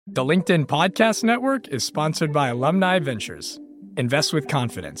The LinkedIn Podcast Network is sponsored by Alumni Ventures. Invest with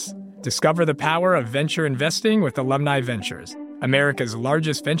confidence. Discover the power of venture investing with Alumni Ventures, America's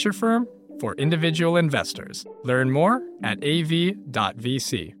largest venture firm for individual investors. Learn more at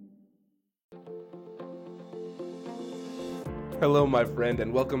av.vc. Hello, my friend,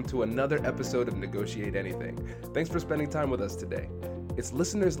 and welcome to another episode of Negotiate Anything. Thanks for spending time with us today. It's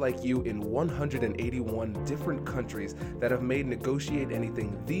listeners like you in 181 different countries that have made Negotiate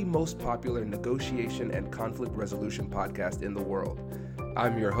Anything the most popular negotiation and conflict resolution podcast in the world.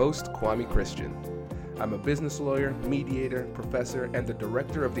 I'm your host, Kwame Christian. I'm a business lawyer, mediator, professor, and the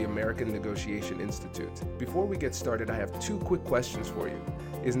director of the American Negotiation Institute. Before we get started, I have two quick questions for you.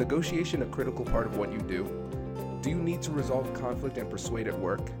 Is negotiation a critical part of what you do? Do you need to resolve conflict and persuade at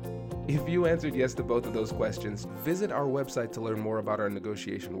work? If you answered yes to both of those questions, visit our website to learn more about our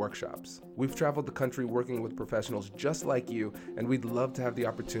negotiation workshops. We've traveled the country working with professionals just like you, and we'd love to have the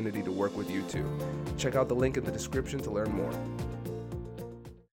opportunity to work with you too. Check out the link in the description to learn more.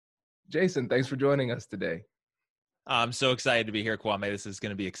 Jason, thanks for joining us today. I'm so excited to be here, Kwame. This is going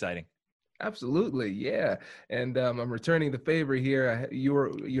to be exciting. Absolutely, yeah. And I'm returning the favor here.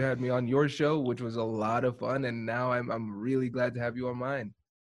 You had me on your show, which was a lot of fun, and now I'm really glad to have you on mine.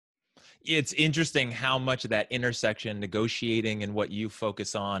 It's interesting how much of that intersection, negotiating and what you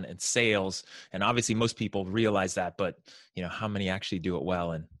focus on, and sales, and obviously most people realize that, but you know how many actually do it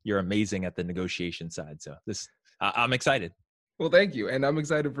well, and you're amazing at the negotiation side. So I'm excited. Well, thank you. And I'm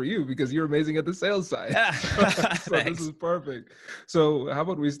excited for you because you're amazing at the sales side. Yeah. So this is perfect. So how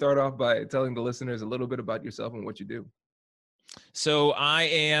about we start off by telling the listeners a little bit about yourself and what you do? So I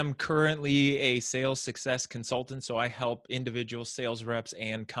am currently a sales success consultant. So I help individual sales reps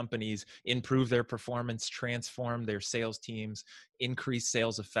and companies improve their performance, transform their sales teams, increase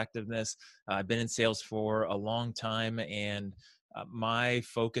sales effectiveness. I've been in sales for a long time, and my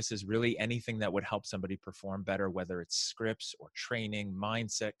focus is really anything that would help somebody perform better, whether it's scripts or training,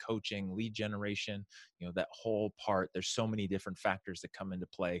 mindset, coaching, lead generation, that whole part. There's so many different factors that come into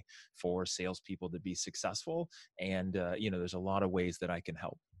play for salespeople to be successful. And, there's a lot of ways that I can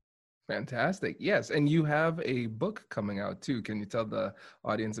help. Fantastic. Yes. And you have a book coming out too. Can you tell the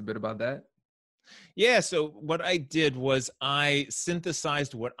audience a bit about that? Yeah. So what I did was I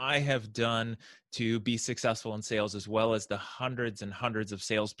synthesized what I have done to be successful in sales, as well as the hundreds and hundreds of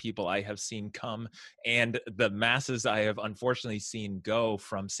salespeople I have seen come, and the masses I have unfortunately seen go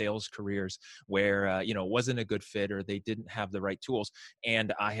from sales careers where, it wasn't a good fit or they didn't have the right tools.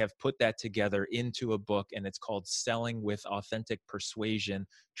 And I have put that together into a book, and it's called Selling with Authentic Persuasion,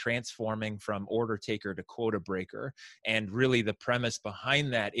 Transforming from Order Taker to Quota Breaker. And really the premise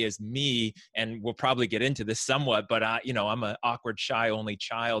behind that is me, and we'll probably get into this somewhat, but I'm an awkward, shy only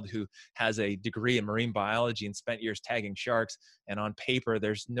child who has a degree in marine biology and spent years tagging sharks. And on paper,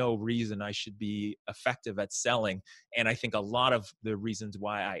 there's no reason I should be effective at selling. And I think a lot of the reasons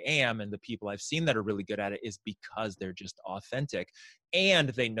why I am, and the people I've seen that are really good at it, is because they're just authentic and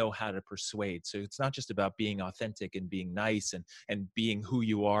they know how to persuade. So it's not just about being authentic and being nice and being who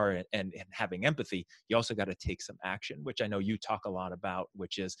you are and having empathy. You also got to take some action, which I know you talk a lot about,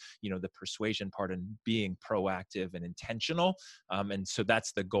 which is, the persuasion part and being proactive and intentional. And so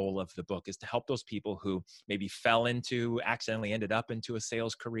that's the goal of the book, is to help those people who maybe accidentally ended up into a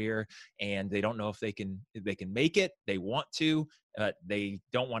sales career, and they don't know if they can make it. They want to, they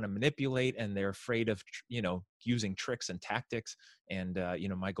don't want to manipulate, and they're afraid of, using tricks and tactics. And,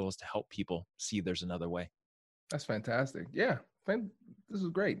 my goal is to help people see there's another way. That's fantastic. Yeah, this is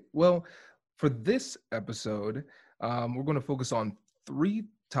great. Well, for this episode, we're going to focus on three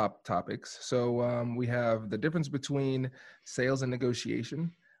top topics. So we have the difference between sales and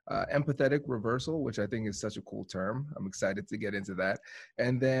negotiation, empathetic reversal, which I think is such a cool term. I'm excited to get into that.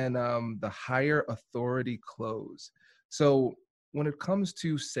 And then the higher authority close. So when it comes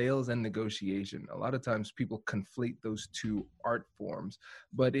to sales and negotiation, a lot of times people conflate those two art forms.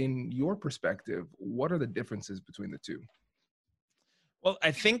 But in your perspective, what are the differences between the two? Well,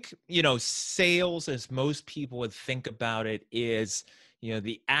 I think, sales, as most people would think about it, is,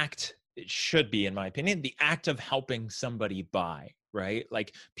 the act, it should be, in my opinion, the act of helping somebody buy, right?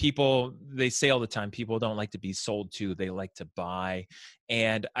 Like people, they say all the time, people don't like to be sold to, they like to buy.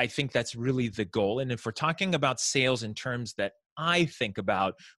 And I think that's really the goal. And if we're talking about sales in terms that I think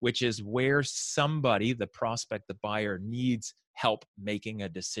about, which is where somebody, the prospect, the buyer, needs help making a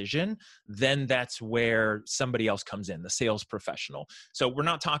decision, then that's where somebody else comes in, the sales professional. So we're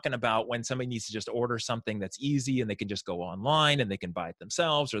not talking about when somebody needs to just order something that's easy and they can just go online and they can buy it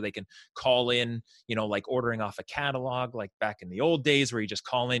themselves, or they can call in, like ordering off a catalog, like back in the old days where you just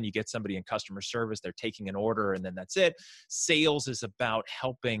call in, you get somebody in customer service, they're taking an order, and then that's it. Sales is about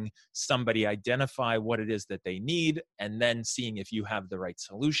helping somebody identify what it is that they need, and then seeing if you have the right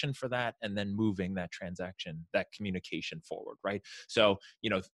solution for that, and then moving that transaction, that communication forward, right? So,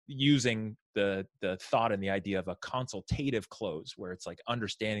 using the thought and the idea of a consultative close, where it's like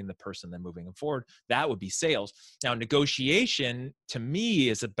understanding the person, then moving them forward, that would be sales. Now, negotiation to me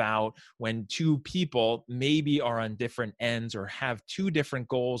is about when two people maybe are on different ends or have two different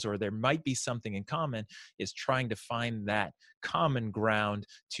goals, or there might be something in common, is trying to find that common ground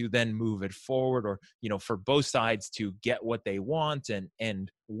to then move it forward, or for both sides to get what they want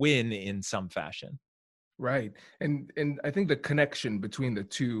and win in some fashion. Right. And I think the connection between the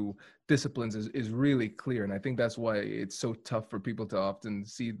two disciplines is really clear. And I think that's why it's so tough for people to often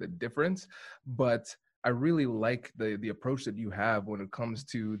see the difference. But I really like the approach that you have when it comes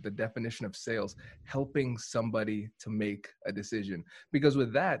to the definition of sales, helping somebody to make a decision. Because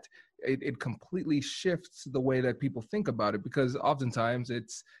with that, it completely shifts the way that people think about it, because oftentimes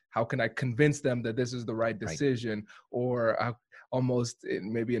it's, how can I convince them that this is the right decision? Right. Or almost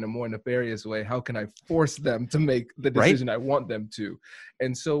maybe in a more nefarious way, how can I force them to make the decision I want them to?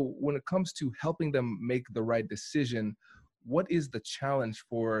 And so when it comes to helping them make the right decision, what is the challenge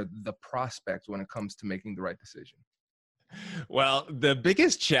for the prospect when it comes to making the right decision? Well, the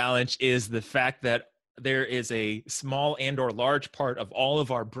biggest challenge is the fact that there is a small and or large part of all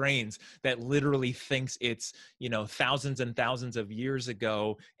of our brains that literally thinks it's, thousands and thousands of years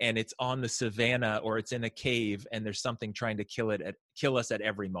ago, and it's on the savannah or it's in a cave and there's something trying to kill us at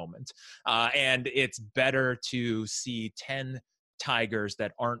every moment. And it's better to see 10 tigers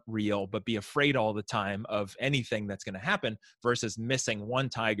that aren't real, but be afraid all the time of anything that's going to happen, versus missing one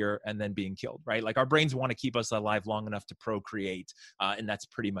tiger and then being killed, right? Like, our brains want to keep us alive long enough to procreate. And that's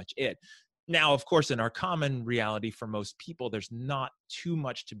pretty much it. Now, of course, in our common reality, for most people, there's not too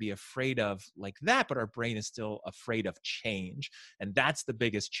much to be afraid of like that, but our brain is still afraid of change. And that's the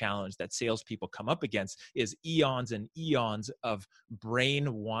biggest challenge that salespeople come up against, is eons and eons of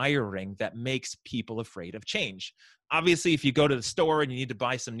brain wiring that makes people afraid of change. Obviously, if you go to the store and you need to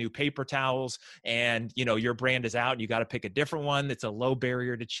buy some new paper towels and, your brand is out and you got to pick a different one, it's a low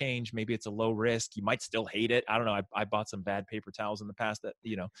barrier to change. Maybe it's a low risk. You might still hate it. I don't know. I bought some bad paper towels in the past that,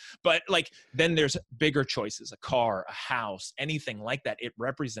 but like, then there's bigger choices, a car, a house, anything like that. It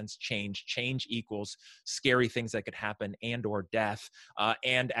represents change. Change equals scary things that could happen and or death.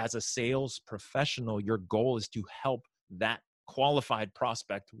 And as a sales professional, your goal is to help that qualified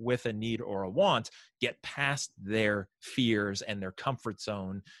prospect with a need or a want get past their fears and their comfort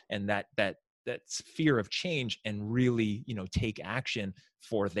zone and that fear of change, and really, take action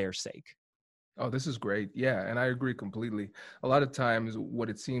for their sake. Oh, this is great. Yeah, and I agree completely. A lot of times what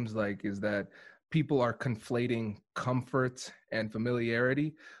it seems like is that people are conflating comfort and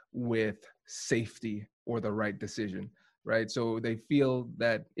familiarity with safety or the right decision, right? So they feel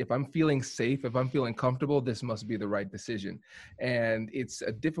that if I'm feeling safe, if I'm feeling comfortable, this must be the right decision. And it's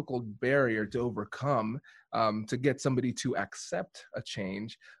a difficult barrier to overcome, to get somebody to accept a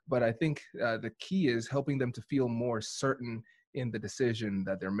change. But I think the key is helping them to feel more certain in the decision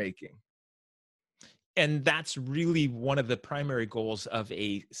that they're making. And that's really one of the primary goals of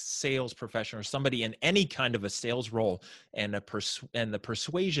a sales professional, or somebody in any kind of a sales role, and the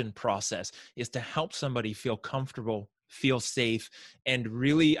persuasion process is to help somebody feel comfortable, feel safe, and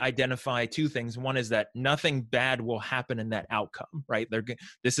really identify two things. One is that nothing bad will happen in that outcome, right?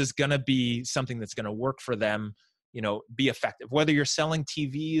 This is going to be something that's going to work for them, be effective. Whether you're selling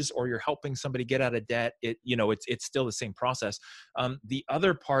TVs or you're helping somebody get out of debt, it's still the same process. The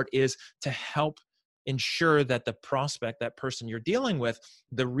other part is to help ensure that the prospect, that person you're dealing with,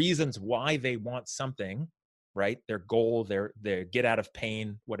 the reasons why they want something, right? Their goal, their get out of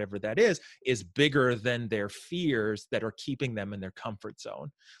pain, whatever that is bigger than their fears that are keeping them in their comfort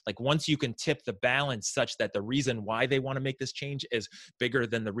zone. Like, once you can tip the balance such that the reason why they want to make this change is bigger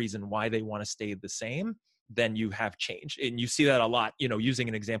than the reason why they want to stay the same, then you have change. And you see that a lot, using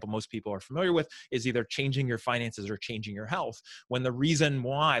an example most people are familiar with is either changing your finances or changing your health. When the reason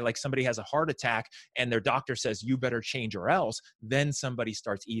why, like, somebody has a heart attack and their doctor says, you better change or else, then somebody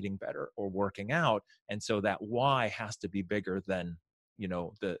starts eating better or working out. And so that why has to be bigger than,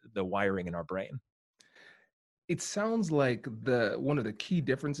 the wiring in our brain. It sounds like one of the key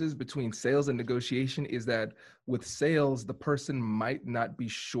differences between sales and negotiation is that with sales, the person might not be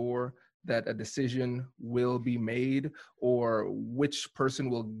sure that a decision will be made, or which person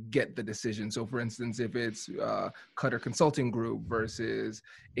will get the decision? So for instance, if it's Cutter Consulting Group versus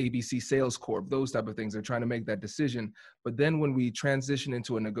ABC Sales Corp, those type of things, they're trying to make that decision. But then when we transition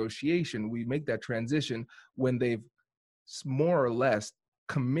into a negotiation, we make that transition when they've more or less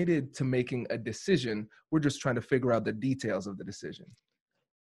committed to making a decision. We're just trying to figure out the details of the decision.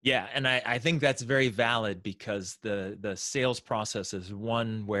 Yeah, and I think that's very valid, because the sales process is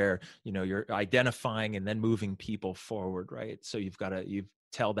one where, you know, you're identifying and then moving people forward, right? So you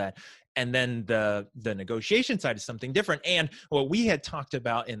tell that. And then the negotiation side is something different. And what we had talked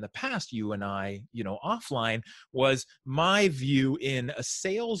about in the past, you and I, you know, offline, was my view in a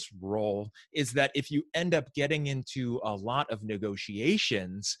sales role is that if you end up getting into a lot of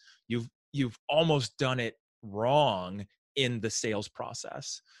negotiations, you've almost done it wrong in the sales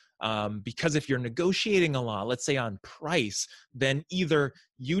process. Because if you're negotiating a lot, let's say on price, then either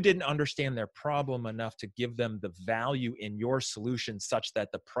you didn't understand their problem enough to give them the value in your solution such that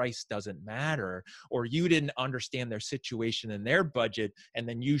the price doesn't matter, or you didn't understand their situation and their budget, and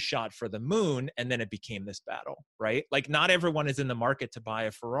then you shot for the moon, and then it became this battle, right? Like, not everyone is in the market to buy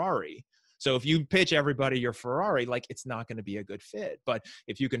a Ferrari. So if you pitch everybody your Ferrari, like, it's not going to be a good fit. But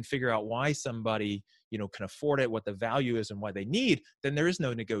if you can figure out why somebody, you know, can afford it, what the value is, and why they need, then there is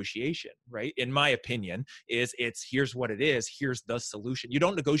no negotiation, right? In my opinion, it's here's what it is, here's the solution. You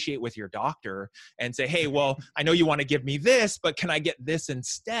don't negotiate with your doctor and say, hey, well, I know you want to give me this, but can I get this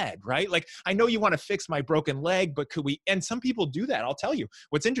instead, right? Like, I know you want to fix my broken leg, but could we? And some people do that. I'll tell you,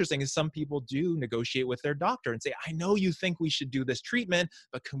 what's interesting is some people do negotiate with their doctor and say, I know you think we should do this treatment,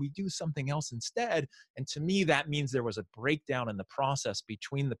 but can we do something else instead? And to me, that means there was a breakdown in the process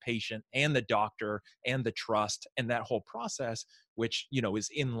between the patient and the doctor and the trust and that whole process, which, you know, is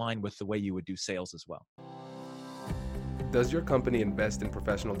in line with the way you would do sales as well. Does your company invest in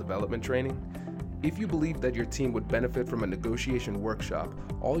professional development training? If you believe that your team would benefit from a negotiation workshop,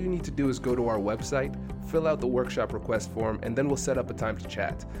 all you need to do is go to our website, fill out the workshop request form, and then we'll set up a time to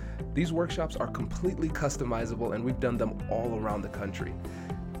chat. These workshops are completely customizable, and we've done them all around the country.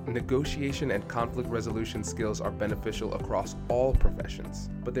 Negotiation and conflict resolution skills are beneficial across all professions,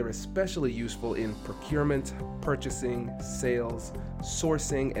 but they're especially useful in procurement, purchasing, sales,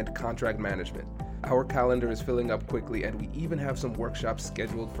 sourcing, and contract management. Our calendar is filling up quickly, and we even have some workshops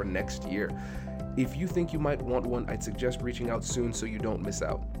scheduled for next year. If you think you might want one, I'd suggest reaching out soon so you don't miss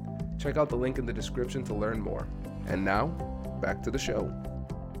out. Check out the link in the description to learn more. And now, back to the show.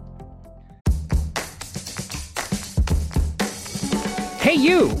 Hey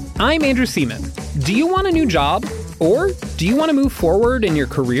you, I'm Andrew Seaman. Do you want a new job? Or do you want to move forward in your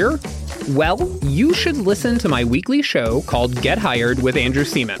career? Well, you should listen to my weekly show called Get Hired with Andrew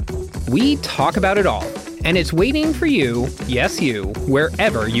Seaman. We talk about it all, and it's waiting for you, yes you,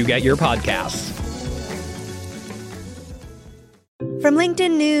 wherever you get your podcasts. From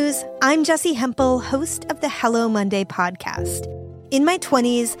LinkedIn News, I'm Jessie Hempel, host of the Hello Monday podcast. In my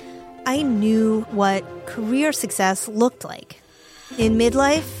 20s, I knew what career success looked like. In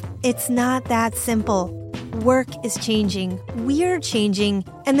midlife, it's not that simple. Work is changing, we're changing,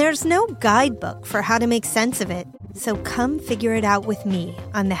 and there's no guidebook for how to make sense of it. So come figure it out with me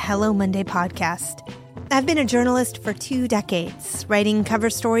on the Hello Monday podcast. I've been a journalist for 2 decades, writing cover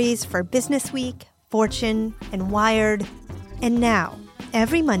stories for Business Week, Fortune, and Wired. And now,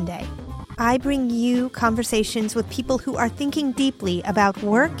 every Monday, I bring you conversations with people who are thinking deeply about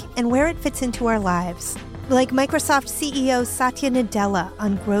work and where it fits into our lives. Like Microsoft CEO Satya Nadella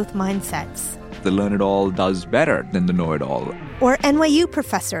on growth mindsets. The learn-it-all does better than the know-it-all. Or NYU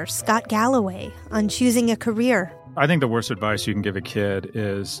professor Scott Galloway on choosing a career. I think the worst advice you can give a kid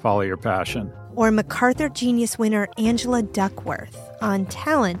is follow your passion. Or MacArthur Genius winner Angela Duckworth on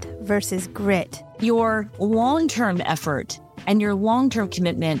talent versus grit. Your long-term effort and your long-term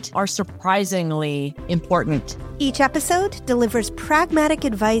commitment are surprisingly important. Each episode delivers pragmatic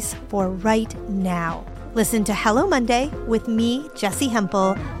advice for right now. Listen to Hello Monday with me, Jessie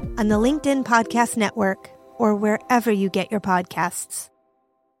Hempel, on the LinkedIn Podcast Network or wherever you get your podcasts.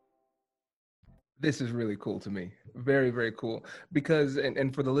 This is really cool to me. Very, very cool. Because,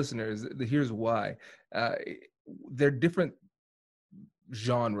 and for the listeners, here's why. They're different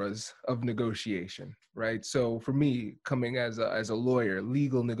genres of negotiation, right? So for me, coming as a lawyer,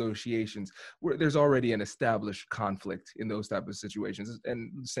 legal negotiations, there's already an established conflict in those type of situations.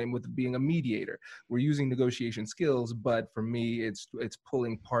 And same with being a mediator. We're using negotiation skills, but for me, it's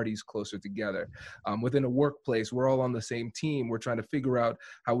pulling parties closer together. Within a workplace, we're all on the same team. We're trying to figure out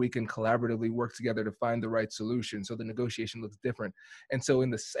how we can collaboratively work together to find the right solution. So the negotiation looks different. And so in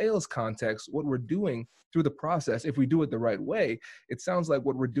the sales context, what we're doing through the process, if we do it the right way, it sounds sounds like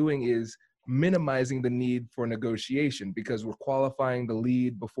what we're doing is minimizing the need for negotiation because we're qualifying the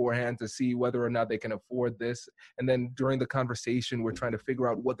lead beforehand to see whether or not they can afford this. And then during the conversation, we're trying to figure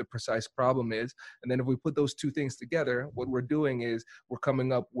out what the precise problem is. And then if we put those two things together, what we're doing is we're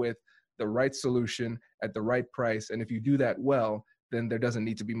coming up with the right solution at the right price. And if you do that well, then there doesn't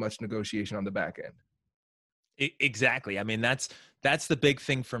need to be much negotiation on the back end. Exactly. I mean, that's the big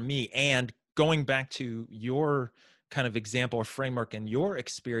thing for me. And going back to your kind of example or framework and your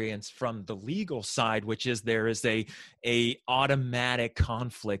experience from the legal side, which is there is a automatic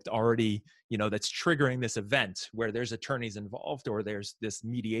conflict already, that's triggering this event where there's attorneys involved or there's this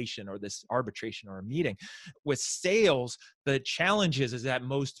mediation or this arbitration or a meeting. With sales, the challenge is that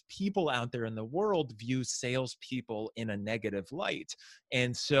most people out there in the world view salespeople in a negative light.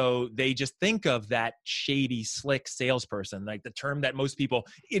 And so they just think of that shady, slick salesperson. Like the term that most people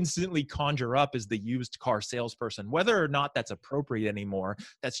instantly conjure up is the used car salesperson. Whether or not that's appropriate anymore,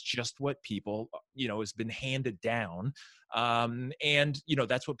 that's just what people, has been handed down. And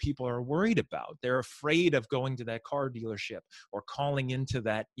that's what people are worried about. They're afraid of going to that car dealership or calling into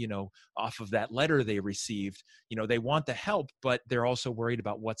that, off of that letter they received. They want the help, but they're also worried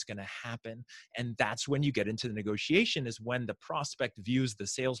about what's going to happen. And that's when you get into the negotiation, is when the prospect views the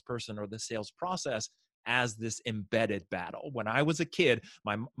salesperson or the sales process as this embedded battle. When I was a kid,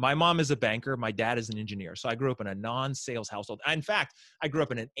 my mom is a banker, my dad is an engineer. So I grew up in a non-sales household. In fact, I grew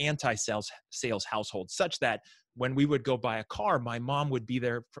up in an anti-sales household, such that when we would go buy a car, my mom would be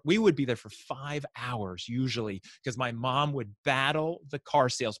there. We would be there for 5 hours usually, because my mom would battle the car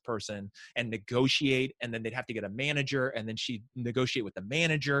salesperson and negotiate. And then they'd have to get a manager, and then she'd negotiate with the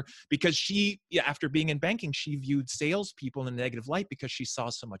manager, because after being in banking, she viewed salespeople in a negative light because she saw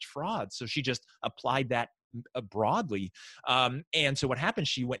so much fraud. So she just applied that broadly. And so what happened,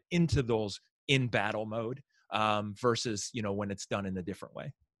 she went into those in battle mode versus, when it's done in a different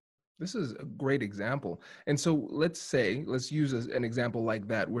way. This is a great example. And so let's use an example like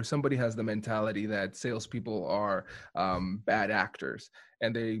that, where somebody has the mentality that salespeople are bad actors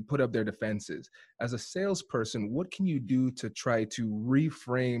and they put up their defenses. As a salesperson, what can you do to try to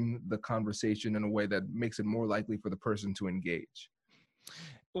reframe the conversation in a way that makes it more likely for the person to engage?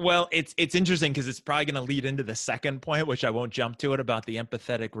 Well, it's interesting because it's probably going to lead into the second point, which I won't jump to it, about the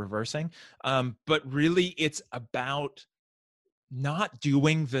empathetic reversing. But really, it's about not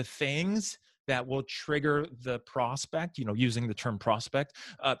doing the things that will trigger the prospect, using the term prospect,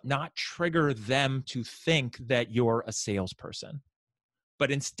 not trigger them to think that you're a salesperson,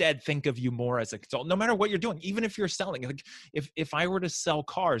 but instead think of you more as a consultant, no matter what you're doing. Even if you're selling, like if I were to sell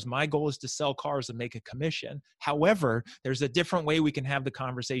cars, my goal is to sell cars and make a commission. However, there's a different way we can have the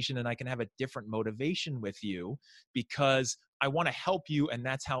conversation, and I can have a different motivation with you, because I want to help you, and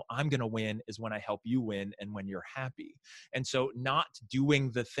that's how I'm going to win, is when I help you win and when you're happy. And so not doing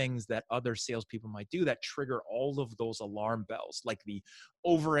the things that other salespeople might do that trigger all of those alarm bells, like the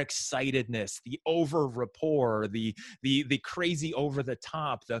overexcitedness, the over rapport, the crazy over the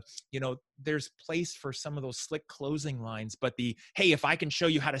top, there's place for some of those slick closing lines, but hey, if I can show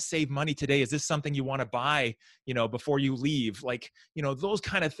you how to save money today, is this something you want to buy, before you leave? Those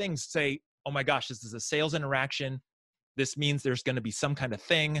kind of things say, oh my gosh, this is a sales interaction. This means there's going to be some kind of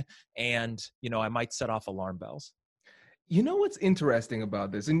thing, and I might set off alarm bells. What's interesting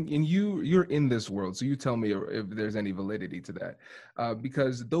about this, and you're in this world, so you tell me if there's any validity to that,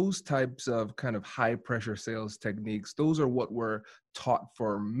 because those types of kind of high pressure sales techniques, those are what were taught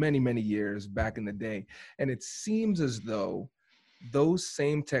for many, many years back in the day. And it seems as though those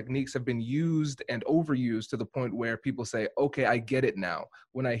same techniques have been used and overused to the point where people say, okay, I get it now.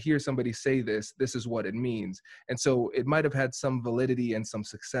 When I hear somebody say this, this is what it means. And so it might have had some validity and some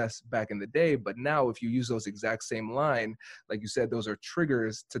success back in the day, but now if you use those exact same line, like you said, those are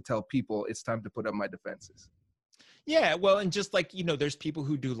triggers to tell people it's time to put up my defenses. Yeah, well, and just like, there's people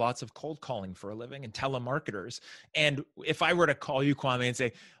who do lots of cold calling for a living and telemarketers. And if I were to call you, Kwame, and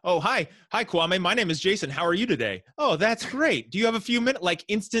say, oh, hi, Kwame, my name is Jason. How are you today? Oh, that's great. Do you have a few minutes? Like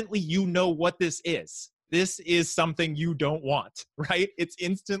instantly, what this is. This is something you don't want, right? It's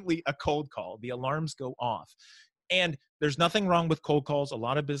instantly a cold call. The alarms go off. And there's nothing wrong with cold calls. A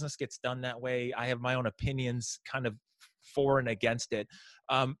lot of business gets done that way. I have my own opinions kind of for and against it.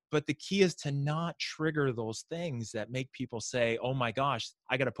 But the key is to not trigger those things that make people say, oh my gosh,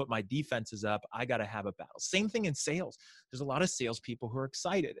 I got to put my defenses up. I got to have a battle. Same thing in sales. There's a lot of salespeople who are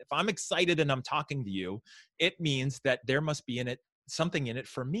excited. If I'm excited and I'm talking to you, it means that there must be something in it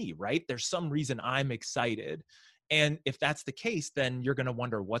for me, right? There's some reason I'm excited. And if that's the case, then you're going to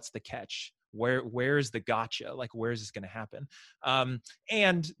wonder, what's the catch? Where's the gotcha? Like, where's this going to happen?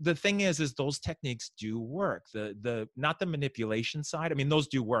 And the thing is those techniques do work. The not the manipulation side. I mean, those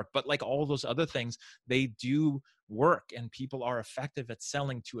do work, but like all those other things, they do work, and people are effective at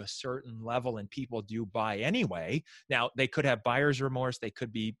selling to a certain level, and people do buy anyway. Now, they could have buyer's remorse. They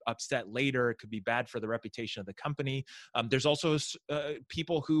could be upset later. It could be bad for the reputation of the company. There's also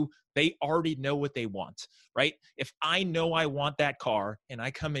people who they already know what they want, right? If I know I want that car and I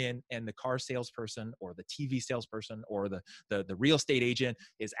come in and the car salesperson or the TV salesperson or the real estate agent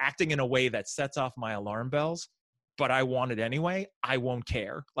is acting in a way that sets off my alarm bells, but I want it anyway, I won't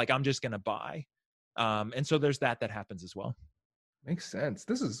care. Like, I'm just going to buy. And so there's that happens as well. Makes sense.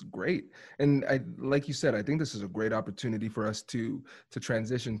 This is great. And like you said, I think this is a great opportunity for us to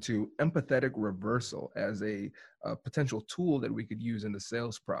transition to empathetic reversal as a potential tool that we could use in the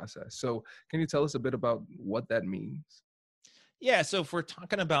sales process. So can you tell us a bit about what that means? Yeah. So if we're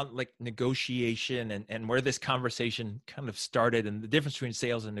talking about like negotiation and where this conversation kind of started, and the difference between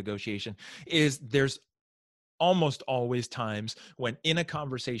sales and negotiation is there's almost always times when in a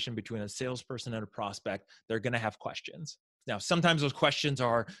conversation between a salesperson and a prospect, they're going to have questions. Now, sometimes those questions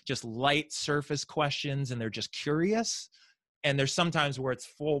are just light surface questions and they're just curious. And there's sometimes where it's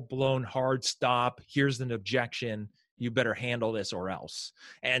full blown hard stop. Here's an objection. You better handle this or else.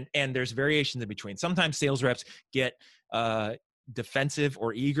 And there's variations in between. Sometimes sales reps get defensive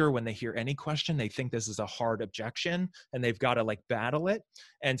or eager when they hear any question. They think this is a hard objection and they've got to like battle it.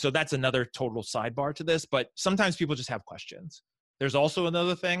 And so that's another total sidebar to this, but sometimes people just have questions. There's also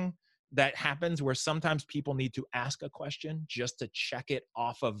another thing that happens where sometimes people need to ask a question just to check it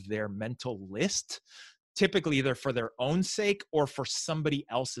off of their mental list, typically either for their own sake or for somebody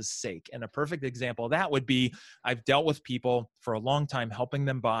else's sake. And a perfect example of that would be, I've dealt with people for a long time helping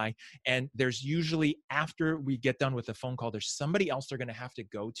them buy, and there's usually, after we get done with the phone call, there's somebody else they're going to have to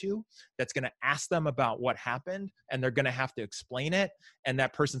go to that's going to ask them about what happened, and they're going to have to explain it, and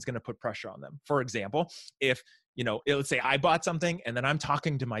that person's going to put pressure on them. For example, if let's say I bought something and then I'm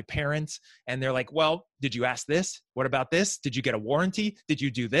talking to my parents and they're like, well, did you ask this? What about this? Did you get a warranty? Did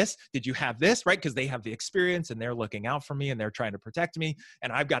you do this? Did you have this? Right? Because they have the experience and they're looking out for me and they're trying to protect me.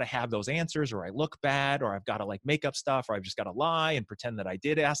 And I've got to have those answers, or I look bad, or I've got to like make up stuff, or I've just got to lie and pretend that I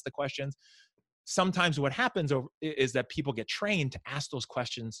did ask the questions. Sometimes what happens is that people get trained to ask those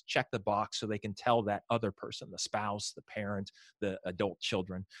questions, check the box so they can tell that other person, the spouse, the parent, the adult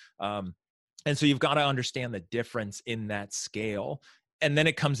children. And so you've got to understand the difference in that scale. And then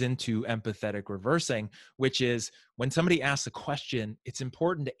it comes into empathetic reversing, which is when somebody asks a question, it's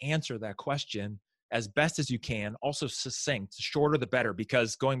important to answer that question as best as you can, also succinct, the shorter the better,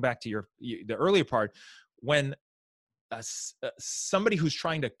 because going back to the earlier part, when somebody who's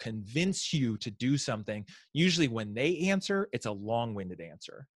trying to convince you to do something, usually when they answer, it's a long-winded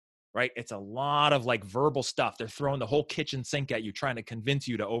answer. Right? It's a lot of like verbal stuff. They're throwing the whole kitchen sink at you, trying to convince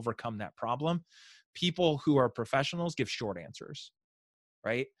you to overcome that problem. People who are professionals give short answers,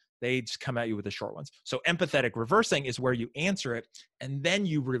 right? They just come at you with the short ones. So empathetic reversing is where you answer it and then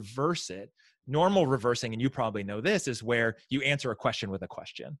you reverse it. Normal reversing, and you probably know this, is where you answer a question with a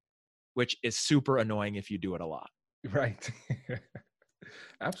question, which is super annoying if you do it a lot. Right.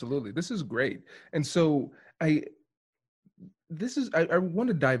 Absolutely. This is great. And so I want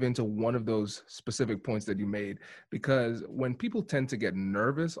to dive into one of those specific points that you made, because when people tend to get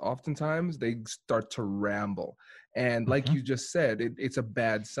nervous, oftentimes they start to ramble. And like you just said, it's a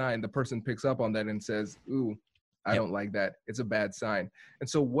bad sign. The person picks up on that and says, ooh, I don't like that. It's a bad sign. And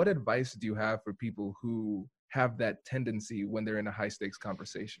so what advice do you have for people who have that tendency when they're in a high stakes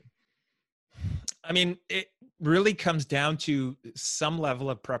conversation? I mean, it really comes down to some level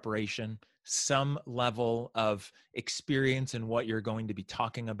of preparation, some level of experience in what you're going to be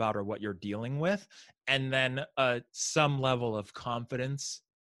talking about or what you're dealing with, and then some level of confidence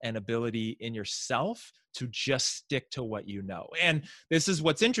and ability in yourself to just stick to what you know. And this is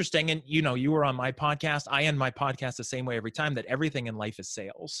what's interesting. And, you were on my podcast. I end my podcast the same way every time, that everything in life is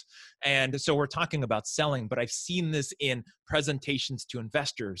sales. And so we're talking about selling, but I've seen this in presentations to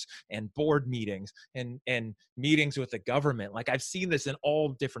investors and board meetings and meetings with the government. Like, I've seen this in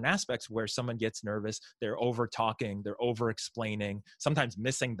all different aspects where someone gets nervous, they're over talking, they're over explaining, sometimes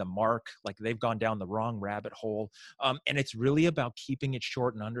missing the mark, like they've gone down the wrong rabbit hole. And it's really about keeping it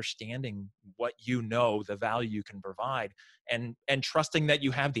short and understanding what you know, the value you can provide, and trusting that you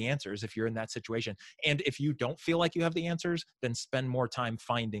have the answers if you're in that situation. And if you don't feel like you have the answers, then spend more time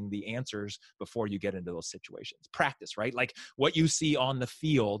finding the answers before you get into those situations. Practice, right? Like what you see on the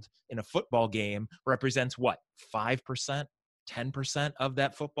field in a football game represents what? 5%, 10% of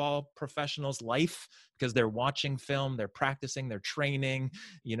that football professional's life, because they're watching film, they're practicing, they're training,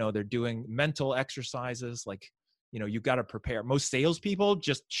 they're doing mental exercises. Like, you got to prepare. Most salespeople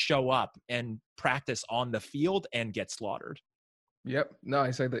just show up and practice on the field and get slaughtered. Yep. No,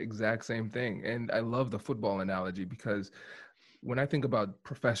 I say the exact same thing. And I love the football analogy because when I think about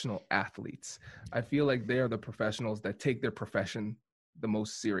professional athletes, I feel like they are the professionals that take their profession the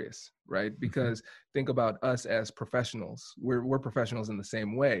most serious, right? Because think about us as professionals. We're professionals in the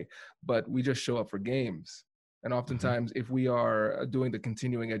same way, but we just show up for games. And oftentimes, if we are doing the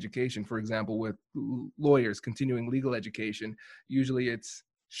continuing education, for example, with lawyers, continuing legal education, usually it's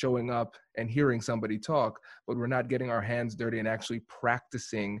showing up and hearing somebody talk, but we're not getting our hands dirty and actually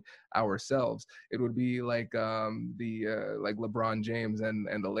practicing ourselves. It would be like like LeBron James and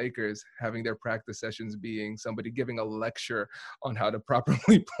the Lakers having their practice sessions being somebody giving a lecture on how to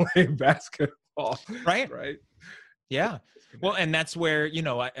properly play basketball. Right. Right. Yeah. Well, and that's where,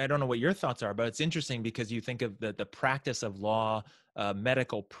 I don't know what your thoughts are, but it's interesting because you think of the practice of law,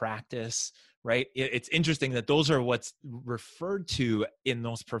 medical practice, right? It's interesting that those are what's referred to in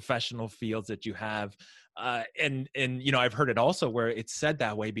those professional fields that you have. And I've heard it also where it's said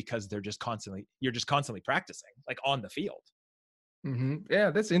that way because you're just constantly practicing, like on the field. Yeah,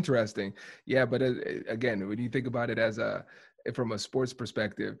 that's interesting. Yeah, but again, when you think about it from a sports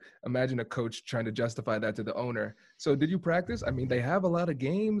perspective, imagine a coach trying to justify that to the owner. So did you practice? I mean, they have a lot of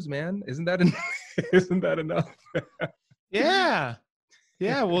games, man. Isn't that enough? Yeah.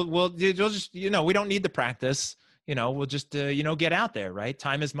 Yeah. Well, you'll just, we don't need the practice, we'll just, get out there, right?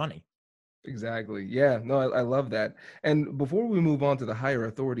 Time is money. Exactly. Yeah, no, I love that. And before we move on to the higher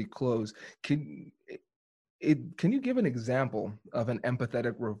authority close, can you give an example of an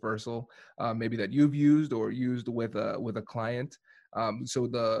empathetic reversal, maybe that you've used or used with a client, so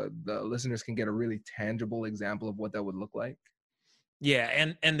the listeners can get a really tangible example of what that would look like? Yeah,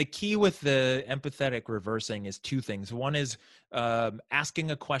 and the key with the empathetic reversing is two things. One is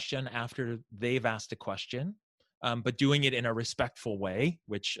asking a question after they've asked a question, but doing it in a respectful way,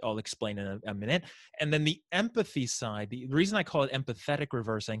 which I'll explain in a minute. And then the empathy side, the reason I call it empathetic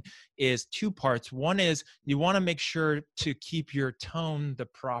reversing is two parts. One is you want to make sure to keep your tone the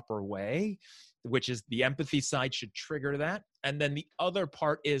proper way, which is the empathy side should trigger that. And then the other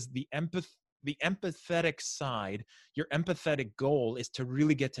part is the empathetic side. Your empathetic goal is to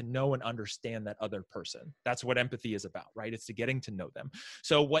really get to know and understand that other person. That's what empathy is about, right? It's to getting to know them.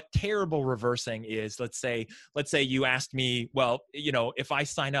 So what terrible reversing is, let's say you asked me, well, if I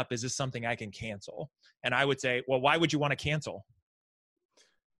sign up, is this something I can cancel? And I would say, well, why would you want to cancel?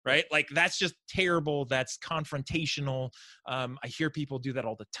 Right? Like, that's just terrible. That's confrontational. I hear people do that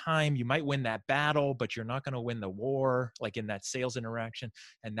all the time. You might win that battle, but you're not going to win the war, like in that sales interaction.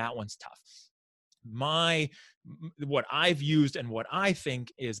 And that one's tough. What I've used and what I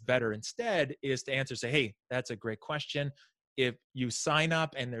think is better instead is to answer, say, hey, that's a great question. If you sign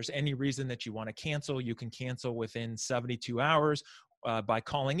up and there's any reason that you want to cancel, you can cancel within 72 hours by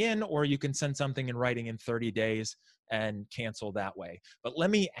calling in, or you can send something in writing in 30 days and cancel that way. But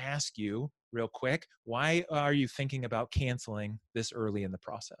let me ask you real quick, why are you thinking about canceling this early in the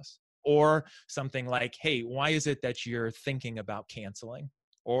process? Or something like, hey, why is it that you're thinking about canceling?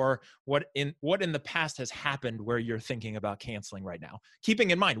 Or what in the past has happened where you're thinking about canceling right now? Keeping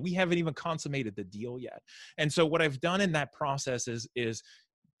in mind, we haven't even consummated the deal yet. And so what I've done in that process is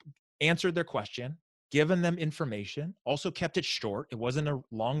answered their question, given them information, also kept it short. It wasn't a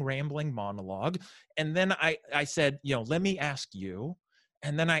long rambling monologue. And then I said, let me ask you.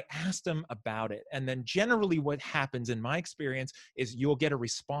 And then I asked them about it. And then generally what happens in my experience is you'll get a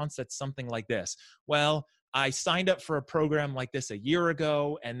response that's something like this. Well, I signed up for a program like this a year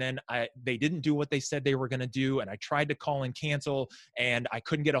ago, and then they didn't do what they said they were going to do, and I tried to call and cancel, and I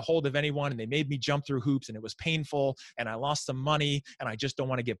couldn't get a hold of anyone, and they made me jump through hoops, and it was painful, and I lost some money, and I just don't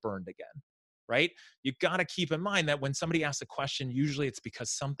want to get burned again. Right? You got to keep in mind that when somebody asks a question, usually it's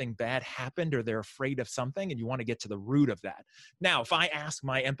because something bad happened or they're afraid of something and you want to get to the root of that. Now, if I ask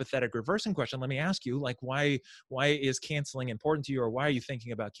my empathetic reversing question, let me ask you, like, why is canceling important to you, or why are you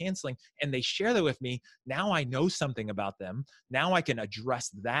thinking about canceling? And they share that with me. Now I know something about them. Now I can address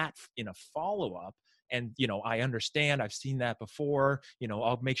that in a follow-up. And, I understand, I've seen that before,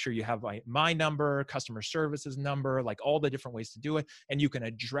 I'll make sure you have my number, customer services number, like all the different ways to do it. And you can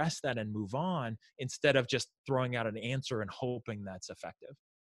address that and move on instead of just throwing out an answer and hoping that's effective.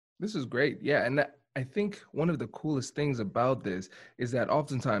 This is great. Yeah. And I think one of the coolest things about this is that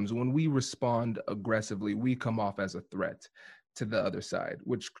oftentimes when we respond aggressively, we come off as a threat to the other side,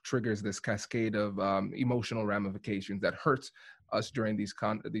 which triggers this cascade of emotional ramifications that hurts us during these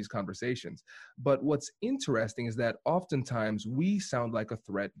conversations. But what's interesting is that oftentimes we sound like a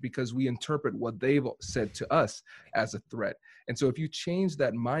threat because we interpret what they've said to us as a threat. And so if you change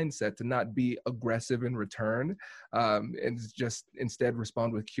that mindset to not be aggressive in return, and just instead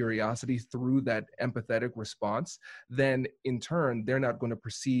respond with curiosity through that empathetic response, then in turn, they're not going to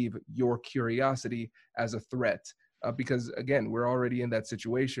perceive your curiosity as a threat. Because again, we're already in that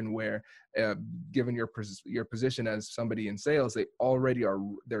situation where, given your position as somebody in sales,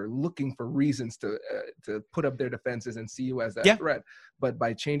 they're looking for reasons to put up their defenses and see you as that threat. But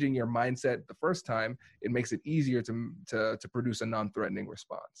by changing your mindset the first time, it makes it easier to produce a non-threatening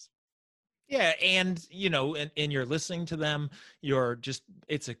response. Yeah. And, and you're listening to them,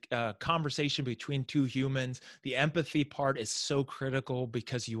 it's a conversation between two humans. The empathy part is so critical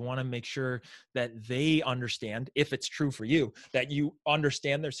because you want to make sure that they understand, if it's true for you, that you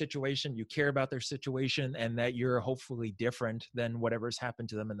understand their situation, you care about their situation, and that you're hopefully different than whatever's happened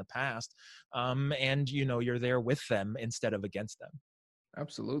to them in the past. And, you're there with them instead of against them.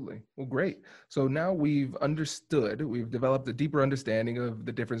 Absolutely. Well, great. So now we've developed a deeper understanding of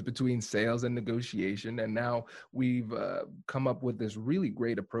the difference between sales and negotiation. And now we've come up with this really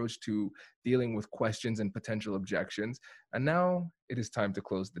great approach to dealing with questions and potential objections. And now it is time to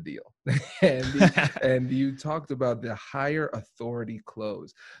close the deal. and you talked about the higher authority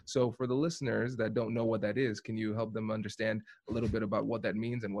close. So for the listeners that don't know what that is, can you help them understand a little bit about what that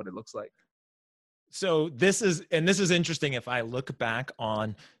means and what it looks like? So this is interesting. If I look back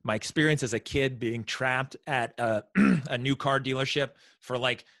on my experience as a kid being trapped at a new car dealership for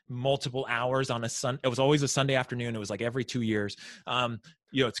like multiple hours on it was always a Sunday afternoon. It was like every 2 years.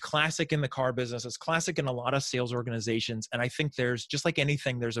 It's classic in the car business. It's classic in a lot of sales organizations. And I think there's, just like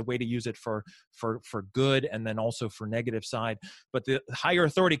anything, there's a way to use it for good and then also for negative side. But the higher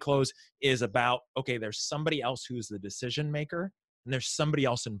authority close is about, okay, there's somebody else who's the decision maker and there's somebody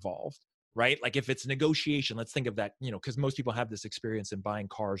else involved. Right? Like if it's negotiation, let's think of that, because most people have this experience in buying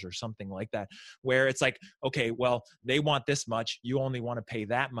cars or something like that, where it's like, okay, well, they want this much, you only want to pay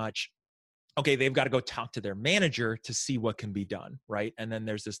that much. Okay, they've got to go talk to their manager to see what can be done, right? And then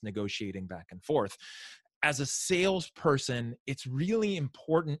there's this negotiating back and forth. As a salesperson, it's really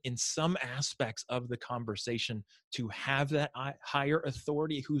important in some aspects of the conversation to have that higher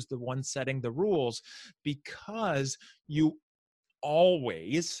authority who's the one setting the rules, because you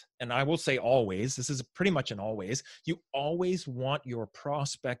always, and I will say always, this is pretty much an always, you always want your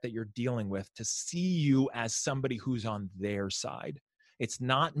prospect that you're dealing with to see you as somebody who's on their side. It's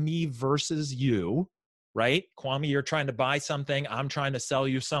not me versus you, right? Kwame, you're trying to buy something. I'm trying to sell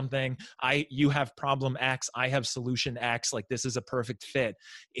you something. You have problem X. I have solution X. Like, this is a perfect fit.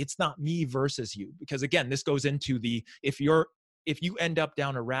 It's not me versus you, because again, this goes into if you end up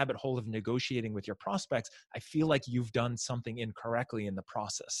down a rabbit hole of negotiating with your prospects, I feel like you've done something incorrectly in the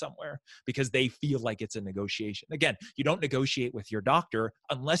process somewhere, because they feel like it's a negotiation. Again, you don't negotiate with your doctor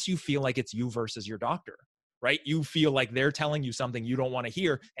unless you feel like it's you versus your doctor, right? You feel like they're telling you something you don't want to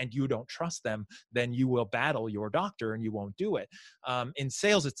hear and you don't trust them, then you will battle your doctor and you won't do it. In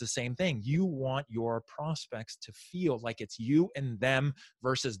sales, it's the same thing. You want your prospects to feel like it's you and them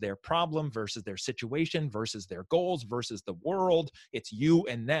versus their problem, versus their situation, versus their goals, versus the world. It's you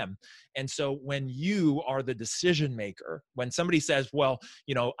and them. And so when you are the decision maker, when somebody says, well,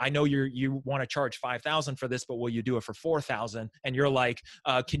 I know you want to charge $5,000 for this, but will you do it for $4,000? And you're like,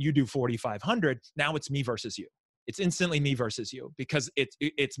 can you do $4,500? Now it's me versus you. It's instantly me versus you, because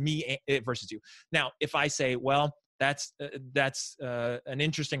it's me versus you. Now, if I say, well, that's an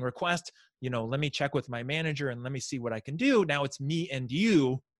interesting request, let me check with my manager and let me see what I can do. Now it's me and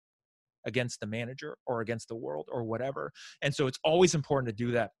you against the manager or against the world or whatever. And so it's always important to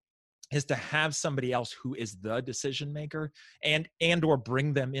do that, is to have somebody else who is the decision maker and or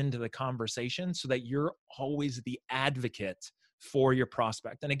bring them into the conversation so that you're always the advocate for your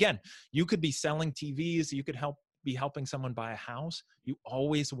prospect. And again, you could be selling TVs, you could be helping someone buy a house. You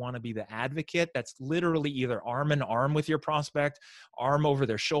always want to be the advocate that's literally either arm in arm with your prospect, arm over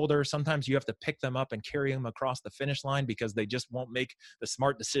their shoulder. Sometimes you have to pick them up and carry them across the finish line because they just won't make the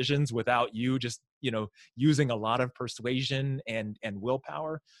smart decisions without you just, using a lot of persuasion and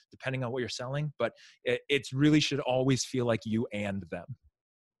willpower, depending on what you're selling. But it's really should always feel like you and them.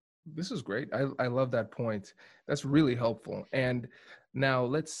 This is great. I love that point. That's really helpful. And now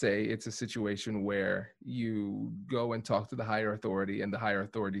let's say it's a situation where you go and talk to the higher authority and the higher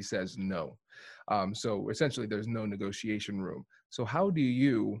authority says no. So essentially there's no negotiation room. So how do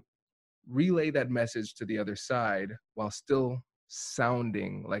you relay that message to the other side while still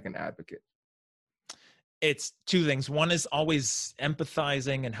sounding like an advocate? it's two things. One is always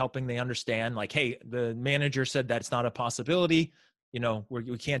empathizing and helping they understand, like, hey, the manager said that's not a possibility.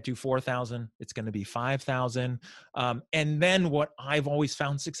 We can't do 4,000. It's going to be 5,000. And then what I've always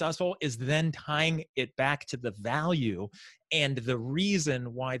found successful is then tying it back to the value and the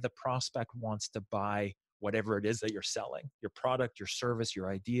reason why the prospect wants to buy whatever it is that you're selling, your product, your service,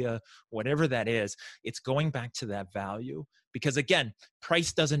 your idea, whatever that is. It's going back to that value, because again,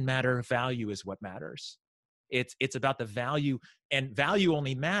 price doesn't matter. Value is what matters. It's about the value, and value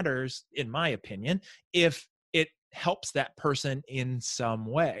only matters, in my opinion, if it helps that person in some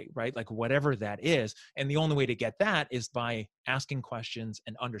way, right? Like whatever that is. And the only way to get that is by asking questions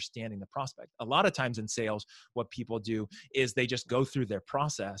and understanding the prospect. A lot of times in sales, what people do is they just go through their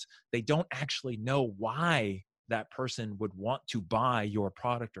process. They don't actually know why that person would want to buy your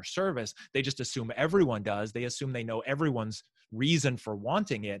product or service. They just assume everyone does. They assume they know everyone's reason for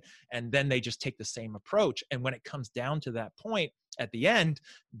wanting it. And then they just take the same approach. And when it comes down to that point, at the end,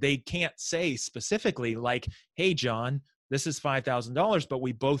 they can't say specifically like, hey, John, this is $5,000, but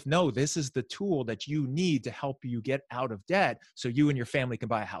we both know this is the tool that you need to help you get out of debt so you and your family can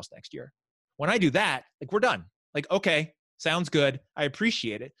buy a house next year. When I do that, like, we're done. Like, okay, sounds good. I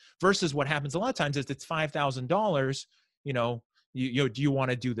appreciate it. Versus what happens a lot of times is it's $5,000, do you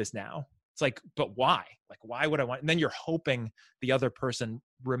want to do this now? It's like, but why? Like, why would I want? And then you're hoping the other person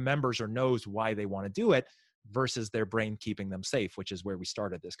remembers or knows why they want to do it, versus their brain keeping them safe, which is where we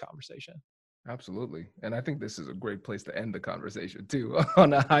started this conversation. Absolutely. And I think this is a great place to end the conversation too,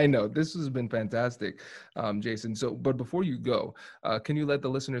 on a high note. This has been fantastic, Jason. But before you go, can you let the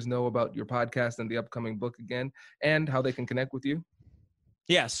listeners know about your podcast and the upcoming book again, and how they can connect with you?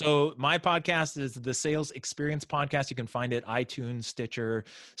 Yeah. So my podcast is the Sales Experience Podcast. You can find it iTunes, Stitcher,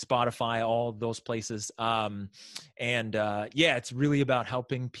 Spotify, all those places. It's really about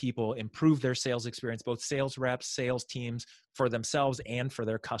helping people improve their sales experience, both sales reps, sales teams, for themselves and for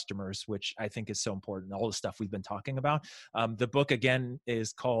their customers, which I think is so important. All the stuff we've been talking about. The book, again,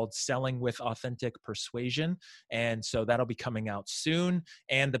 is called Selling with Authentic Persuasion. And so that'll be coming out soon.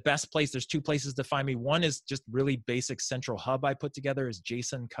 And the best place, there's two places to find me. One is just really basic central hub I put together is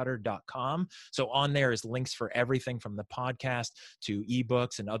jasoncutter.com. So on there is links for everything from the podcast to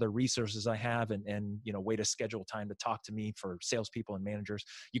ebooks and other resources I have, and way to schedule time to talk to me for salespeople and managers.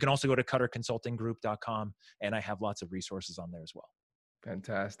 You can also go to cutterconsultinggroup.com, and I have lots of resources on there as well.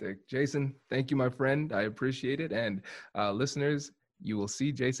 Fantastic. Jason, thank you, my friend. I appreciate it. And listeners, you will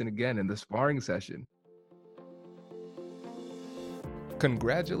see Jason again in the sparring session.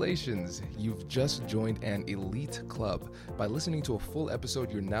 Congratulations, you've just joined an elite club. By listening to a full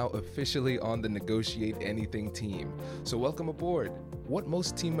episode, you're now officially on the Negotiate Anything team. So welcome aboard. What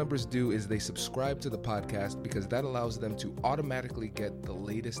most team members do is they subscribe to the podcast because that allows them to automatically get the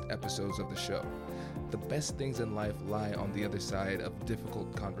latest episodes of the show. The best things in life lie on the other side of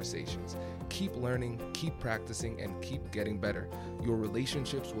difficult conversations. Keep learning, keep practicing, and keep getting better. Your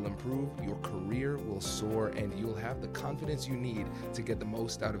relationships will improve, your career will soar, and you'll have the confidence you need to get the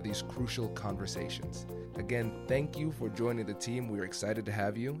most out of these crucial conversations. Again, thank you for joining the team. We're excited to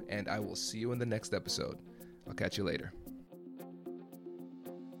have you, and I will see you in the next episode. I'll catch you later.